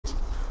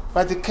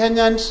But the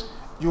Kenyans,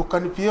 you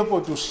can be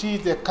able to see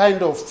the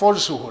kind of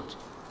falsehood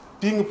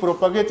being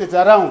propagated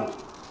around.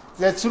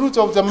 The truth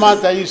of the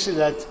matter is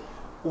that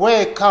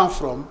where I come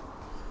from,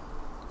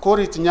 call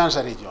it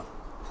Nyanza region.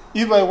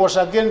 If I was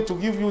again to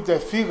give you the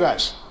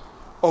figures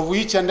of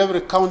each and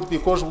every count,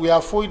 because we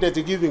avoided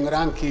giving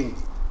ranking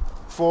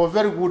for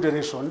very good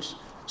reasons,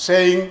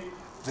 saying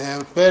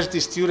the best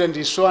student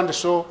is so and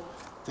so,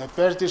 the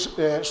best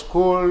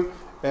school,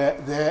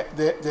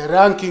 the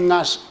ranking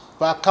as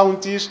per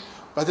counties.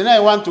 But then I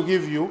want to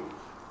give you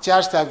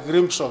just a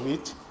glimpse of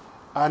it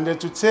and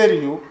to tell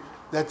you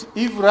that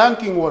if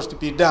ranking was to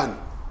be done,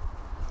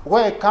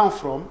 where I come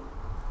from,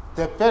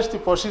 the best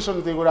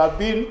position they would have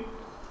been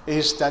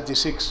is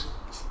 36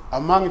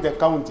 among the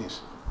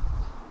counties.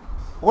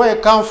 Where I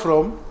come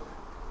from,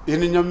 in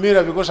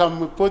Nyamira, because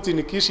I'm put in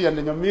KCSE and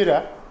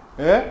Nyamira,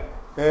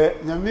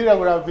 Nyamira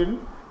would have been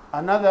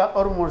another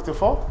almost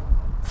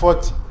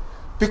 40.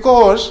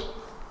 Because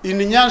in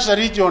Nyanza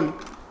region,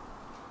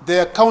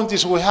 the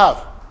counties we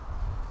have,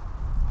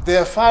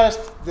 the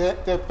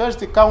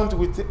first count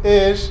with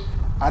A's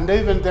and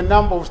even the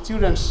number of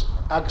students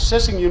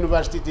accessing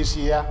university this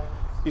year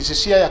is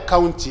Siaya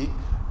County,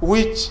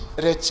 which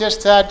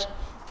registered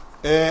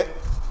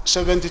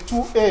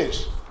 72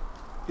 A's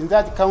in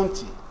that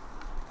county,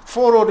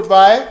 followed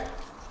by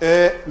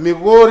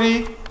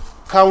Migori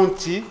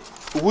County,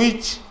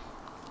 which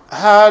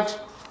had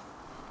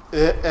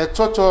a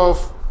total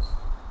of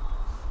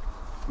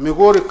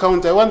Migori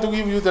County. I want to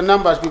give you the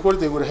numbers because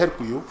they will help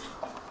you.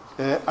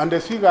 And the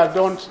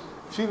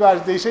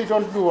figures they say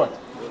don't do what?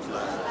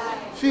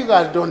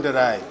 Figures don't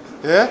lie.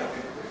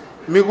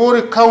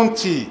 Migori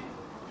County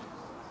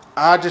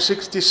had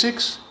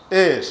 66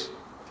 A's,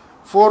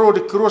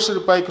 followed closely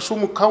by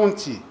Kisumu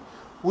County,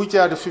 which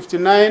had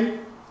 59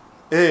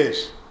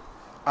 A's,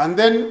 and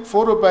then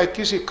followed by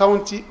Kisii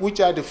County, which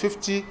had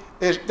 50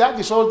 A's. That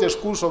is all the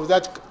schools of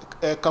that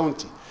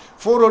county.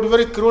 Followed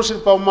very closely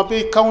by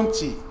Mabei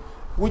County,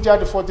 which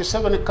had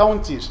 47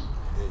 counties.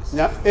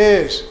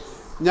 A's.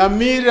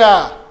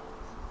 Nyamira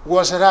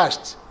was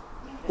rushed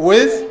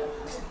with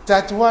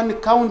 31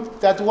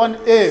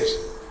 A's.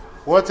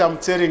 What I'm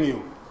telling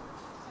you,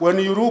 when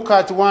you look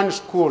at one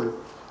school,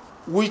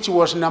 which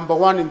was number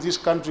one in this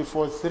country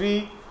for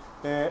three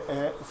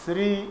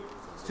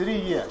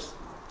years,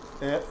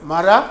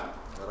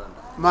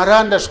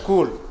 Maranda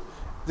School.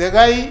 The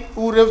guy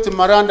who left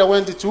Maranda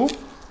went to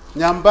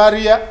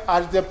Nyambaria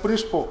as the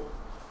principal.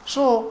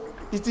 So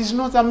it is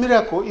not a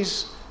miracle.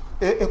 It's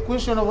a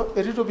question of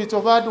a little bit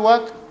of hard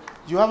work.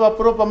 You have a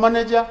proper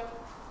manager,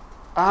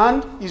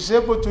 and is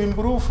able to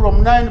improve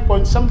from 9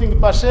 point something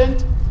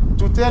percent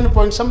to 10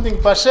 point something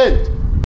percent.